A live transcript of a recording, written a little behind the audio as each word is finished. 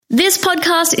This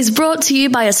podcast is brought to you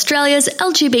by Australia's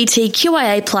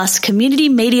LGBTQIA+ community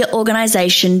media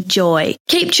organisation, Joy.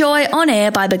 Keep Joy on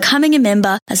air by becoming a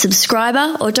member, a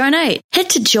subscriber or donate.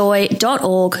 Head to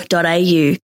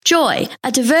joy.org.au. Joy,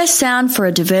 a diverse sound for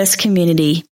a diverse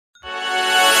community.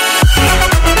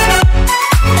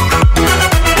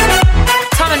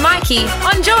 Tom and Mikey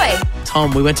on Joy.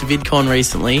 Tom, we went to VidCon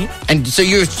recently. And so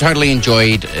you totally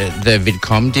enjoyed the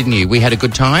VidCon, didn't you? We had a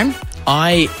good time?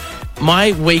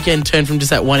 My weekend turned from just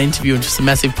that one interview into just a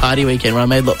massive party weekend where I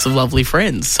made lots of lovely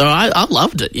friends. So I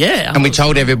loved it, yeah. And we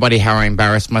told everybody how I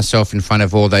embarrassed myself in front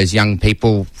of all those young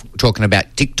people talking about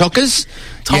TikTokers.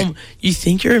 Tom, you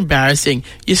think you're embarrassing.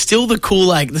 You're still the cool,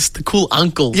 the cool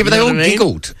uncle. Yeah, but they all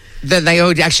giggled. They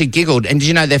all actually giggled. And did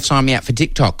you know they've signed me out for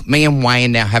TikTok? Me and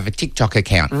Wayne now have a TikTok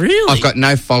account. Really? I've got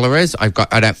no followers. I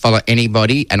don't follow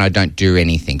anybody, and I don't do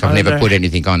anything. I've never put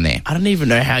anything on there. I don't even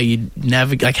know how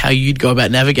you'd go about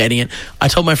navigating it. I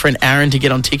told my friend Aaron to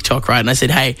get on TikTok, right? And I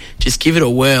said, hey, just give it a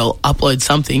whirl, upload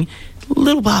something.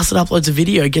 Little bastard uploads a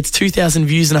video, gets 2,000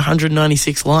 views and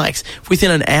 196 likes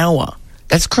within an hour.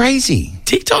 That's crazy.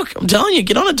 TikTok, I'm telling you,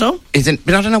 get on it, Tom.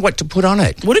 But I don't know what to put on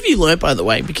it. What have you learnt, by the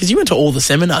way? Because you went to all the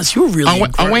seminars. You were really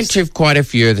engrossed. I went to quite a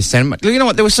few of the seminars. You know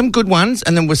what? There were some good ones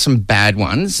and there were some bad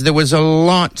ones. There was a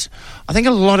lot. I think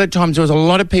a lot of times there was a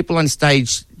lot of people on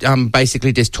stage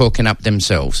basically just talking up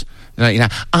themselves. You know,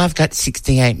 I've got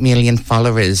 68 million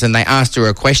followers, and they asked her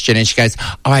a question, and she goes,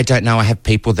 I don't know, I have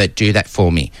people that do that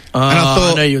for me. And I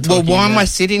thought, well, why am I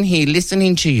sitting here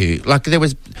listening to you? But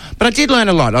I did learn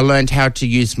a lot. I learned how to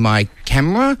use my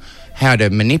camera, how to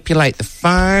manipulate the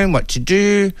phone, what to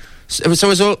do. So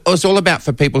it was all about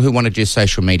for people who want to do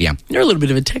social media. You're a little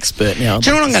bit of a tech expert now. Do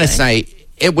you know what I'm going to say?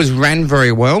 It was ran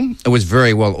very well. It was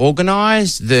very well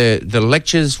organised. The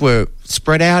lectures were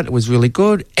spread out. It was really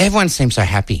good. Everyone seemed so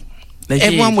happy.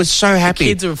 Everyone was so happy. The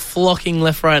kids were flocking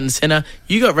left, right and centre.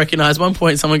 You got recognised. One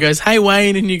point someone goes, hey,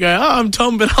 Wayne, and you go, oh, I'm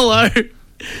Tom, but hello.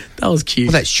 That was cute.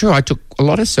 Well, that's true. I took a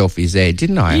lot of selfies there,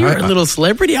 didn't I? You were a little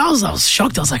celebrity. I was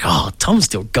shocked. I was like, oh, Tom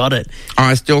still got it.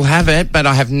 I still have it, but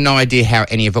I have no idea how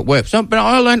any of it works. But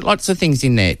I learned lots of things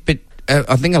in there. But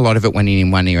I think a lot of it went in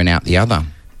one ear and out the other.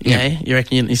 Yeah, you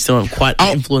reckon you still have quite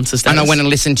influencer status? And I went and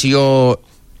listened to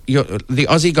the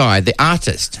Aussie guy, the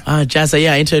artist. Jazza,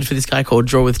 yeah. I interned for this guy called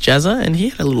Draw with Jazza, and he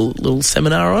had a little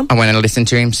seminar on. I went and listened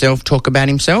to himself talk about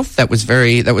himself. That was a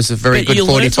very good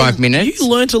 45 minutes. You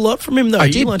learnt a lot from him, though. I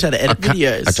did. You learnt how to edit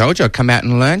videos. I told you, I'd come out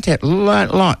and learnt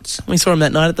lots. We saw him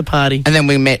that night at the party. And then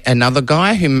we met another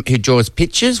guy who draws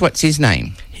pictures. What's his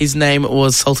name? His name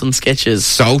was Sultan Sketches.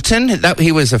 Sultan?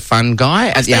 He was a fun guy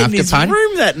at the after party. I stayed in his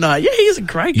room that night. Yeah, he is a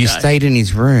great guy. You stayed in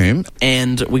his room?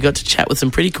 And we got to chat with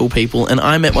some pretty cool people, and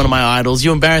I met one of my idols.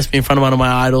 You embarrassed me in front of one of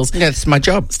my idols. Yeah, that's my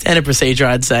job. Standard procedure,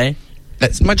 I'd say.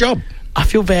 That's my job. I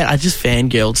feel bad. I just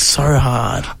fangirled so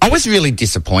hard. I was really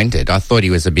disappointed. I thought he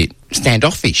was a bit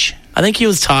standoffish. I think he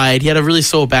was tired. He had a really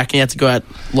sore back, and he had to go out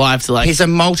live to He's a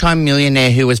multi-millionaire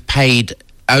who was paid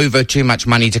over too much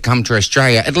money to come to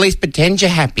Australia. At least pretend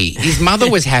you're happy. His mother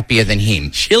was happier than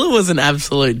him. Sheila was an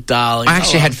absolute darling. I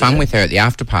actually had fun with her at the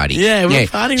after party. Yeah, we were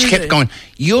partying. She kept going,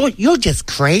 you're just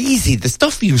crazy. The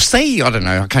stuff you see. I don't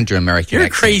know. I can't do American You're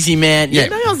accent. A crazy man. Yeah.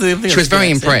 She was very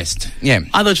impressed. Yeah.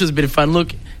 I thought she was a bit of fun.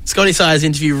 Look, Scotty Sire's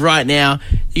interview right now.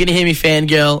 You're going to hear me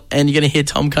fangirl, and you're going to hear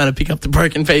Tom kind of pick up the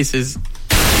broken pieces.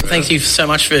 Thank you so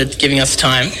much for giving us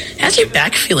time. How's your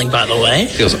back feeling, by the way? It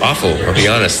feels awful, I'll be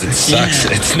honest. It sucks.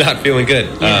 Yeah. It's not feeling good.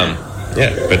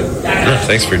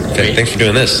 Thanks for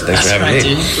doing this. Thanks for having me.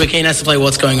 Dude. We're keen to play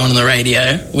What's Going On the radio.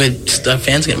 Our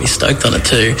fans are going to be stoked on it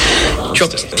too.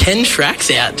 Dropped 10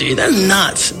 tracks out, dude. That's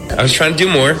nuts. I was trying to do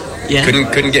more. Yeah.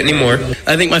 Couldn't get any more.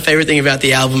 I think my favourite thing about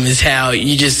the album is how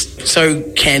you just so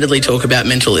candidly talk about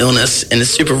mental illness, and it's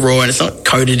super raw and it's not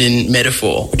coded in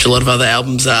metaphor, which a lot of other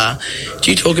albums are.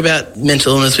 Do you talk about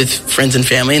mental illness with friends and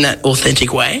family in that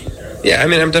authentic way? Yeah, I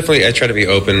mean, I try to be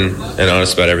open and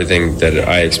honest about everything that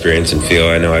I experience and feel.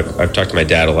 I know I've talked to my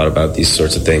dad a lot about these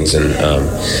sorts of things, and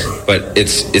but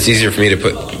it's easier for me to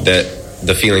put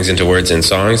the feelings into words in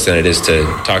songs than it is to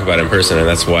talk about it in person, and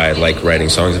that's why I like writing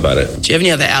songs about it. Do you have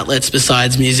any other outlets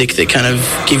besides music that kind of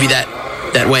give you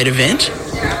that way to vent?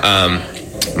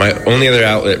 My only other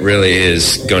outlet really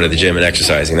is going to the gym and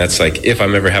exercising. That's like, if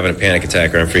I'm ever having a panic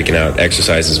attack or I'm freaking out,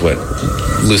 exercise is what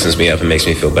loosens me up and makes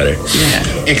me feel better.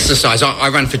 Yeah. Exercise. I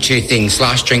run for two things,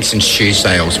 last drinks and shoe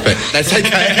sales, but that's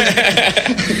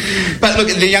okay. But look,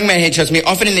 the young man here tells me,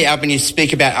 often in the album you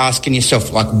speak about asking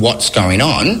yourself, like, what's going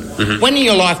on? Mm-hmm. When in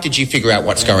your life did you figure out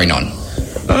what's going on?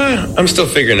 I'm still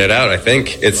figuring it out, I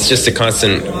think. It's just a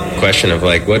constant question of,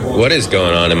 like, what is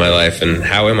going on in my life and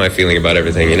how am I feeling about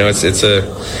everything? You know, it's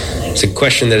a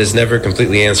question that is never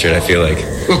completely answered, I feel like.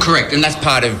 Well, correct. And that's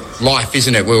part of life,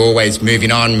 isn't it? We're always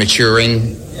moving on,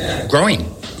 maturing, growing.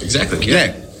 Exactly.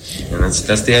 Yeah. And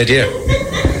that's the idea.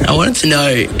 I wanted to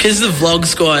know, because the Vlog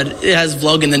Squad, it has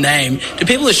vlog in the name, do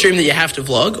people assume that you have to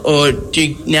vlog, or do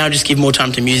you now just give more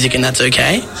time to music and that's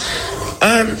okay?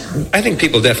 I think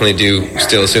people definitely do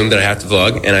still assume that I have to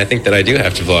vlog, and I think that I do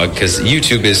have to vlog because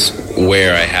YouTube is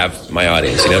where I have my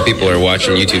audience. You know, people are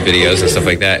watching YouTube videos and stuff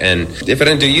like that, and if I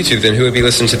didn't do YouTube, then who would be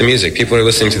listening to the music? People are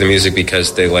listening to the music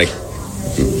because they like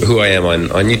who I am on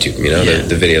YouTube, you know,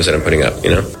 the videos that I'm putting up,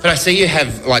 you know. But I see you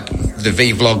have, like, the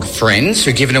V-Vlog friends who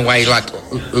are giving away, like,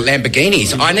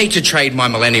 Lamborghinis. I need to trade my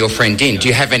millennial friend in. Do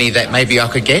you have any that maybe I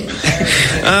could get?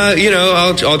 You know,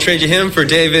 I'll trade you him for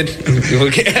David.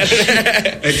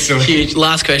 Excellent. Huge.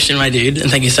 Last question, my dude, and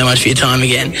thank you so much for your time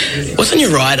again. What's on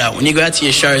your rider when you go out to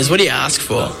your shows? What do you ask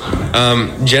for?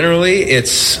 Generally,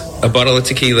 it's a bottle of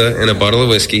tequila and a bottle of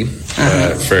whiskey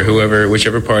for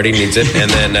whichever party needs it, and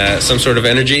then some sort of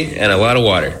energy and a lot of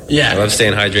water. Yeah. I love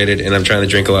staying hydrated, and I'm trying to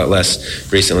drink a lot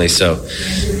less recently, so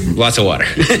lots of water.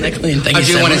 Excellent. Thank I you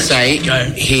do so want to much. say, Go.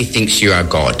 he thinks you are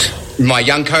God. My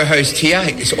young co-host here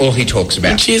is all he talks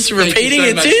about. She's repeating so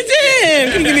it much. too.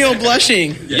 Damn, you give me all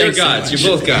blushing. You're gods.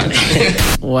 You're both gods.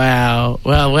 Wow.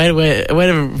 Well, way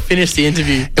to finish the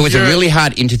interview. It was a really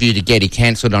hard interview to get. He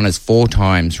cancelled on us 4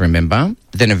 times, remember?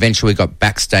 Then eventually got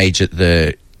backstage at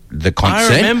the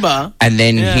concert. I remember. And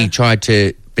then Yeah. he tried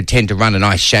to pretend to run, and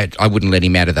I wouldn't let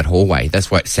him out of that hallway.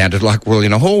 That's what it sounded like. We're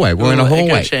in a hallway. We're in a Echo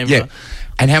hallway. chamber. Yeah.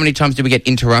 And how many times did we get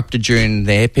interrupted during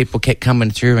there? People kept coming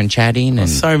through and chatting. And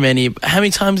So many. How many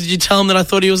times did you tell him that I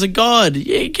thought he was a god?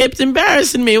 He kept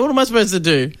embarrassing me. What am I supposed to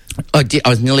do? I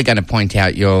was nearly going to point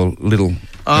out your little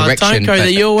erection. Don't go but- there.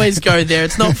 You always go there.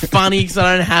 It's not funny because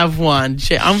I don't have one.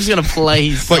 Shit, I'm just going to play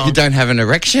his song. What, you don't have an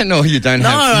erection, or you don't No,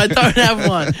 I have... don't have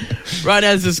one. Right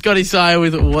now it's the Scotty Sire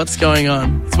with What's Going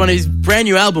On. It's one of his brand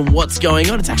new album, What's Going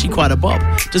On. It's actually quite a bop.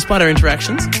 Despite our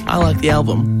interactions, I like the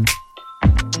album.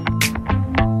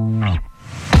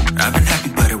 I've been happy,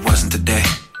 but it wasn't today.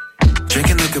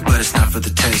 Drinking liquor, but it's not for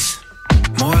the taste.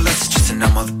 More or less, it's just to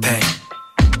numb all the pain.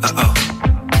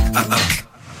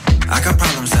 I got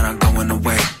problems that aren't going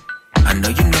away. I know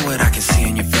you know it, I can see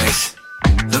in your face.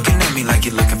 Looking at me like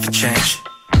you're looking for change.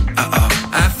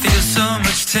 I feel so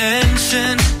much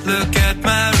tension. Look at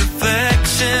my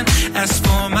reflection. Ask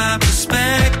for my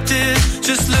perspective.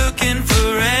 Just looking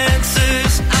for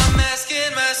answers. I'm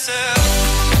asking myself,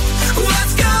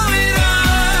 what's going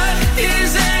on?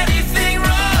 Is anything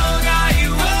wrong? Are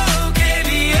you okay?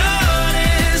 Be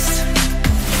honest.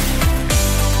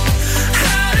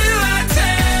 How do I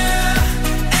tell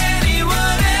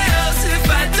anyone else if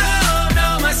I don't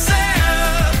know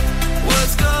myself?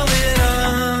 What's going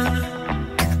on?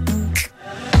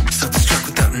 Self-destruct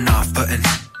without an off button.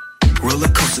 Roller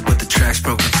coaster but the track's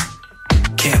broken.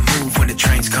 Can't move when the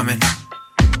train's coming.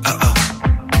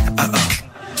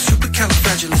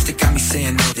 Supercalifragilistic got me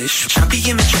saying no this. Choppy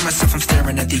image of myself, I'm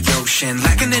staring at the ocean.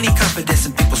 Lacking any confidence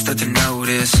and people start to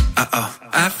notice.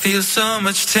 I feel so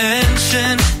much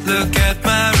tension. Look at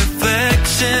my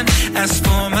reflection. Ask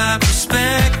for my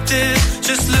perspective.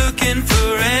 Just looking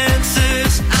for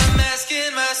answers. I'm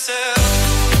asking myself,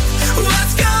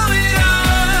 what's going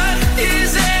on?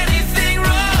 Is anything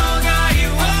wrong? Are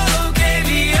you okay?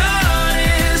 Be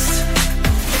honest.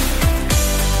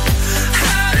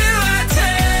 How do I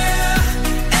tell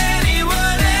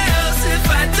anyone else if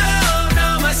I don't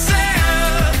know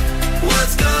myself?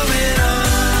 What's going on?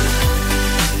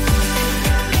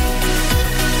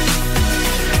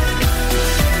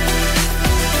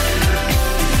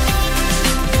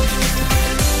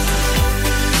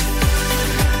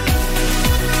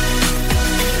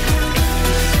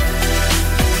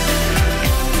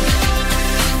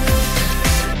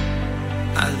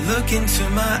 I look into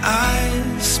my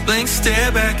eyes, blank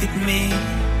stare back at me.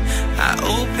 I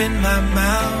open my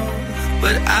mouth,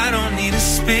 but I don't need to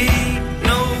speak.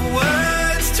 No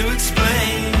words to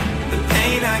explain the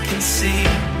pain I can see.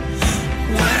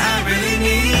 What I really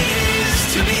need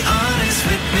is to be honest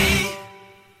with me.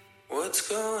 What's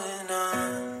going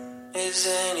on? Is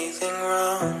anything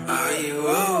wrong? Are you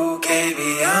okay?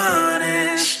 Be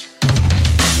honest.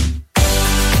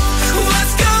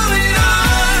 What's going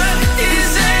on?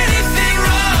 Is anything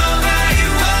wrong? Are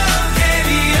you okay?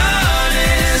 Be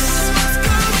honest. What's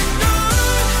going on?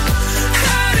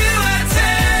 How do I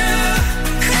tell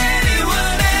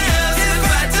anyone else if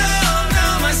I don't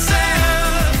know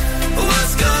myself?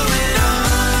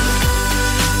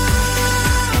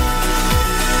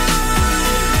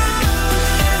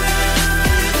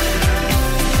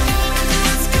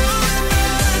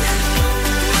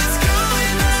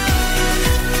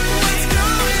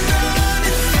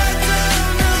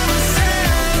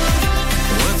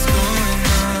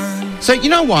 So you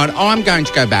know what? I'm going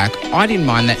to go back. I didn't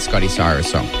mind that Scotty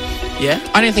Cyrus song. Yeah?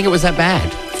 I didn't think it was that bad.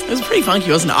 It was pretty funky,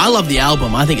 wasn't it? I love the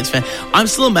album. I think it's I'm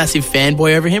still a massive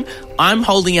fanboy over him. I'm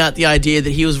holding out the idea that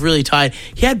he was really tired.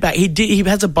 He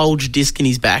has a bulge disc in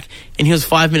his back, and he was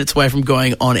 5 minutes away from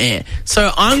going on air.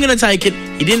 So I'm going to take it.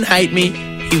 He didn't hate me.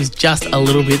 He was just a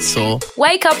little bit sore.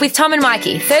 Wake up with Tom and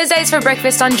Mikey, Thursdays for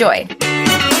breakfast on Joy.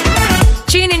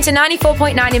 Tune in to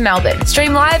 94.9 in Melbourne.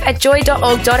 Stream live at joy.org.au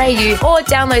or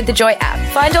download the Joy app.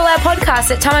 Find all our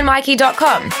podcasts at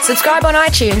tomandmikey.com. Subscribe on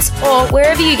iTunes or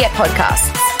wherever you get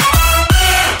podcasts.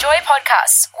 Joy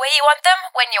Podcasts, where you want them,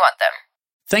 when you want them.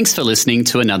 Thanks for listening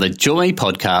to another Joy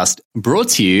podcast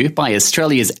brought to you by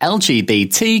Australia's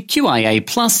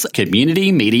LGBTQIA+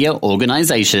 community media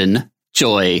organisation,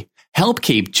 Joy. Help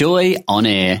keep Joy on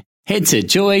air. Head to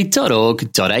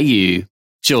joy.org.au.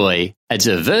 Joy, a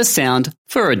diverse sound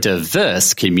for a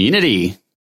diverse community.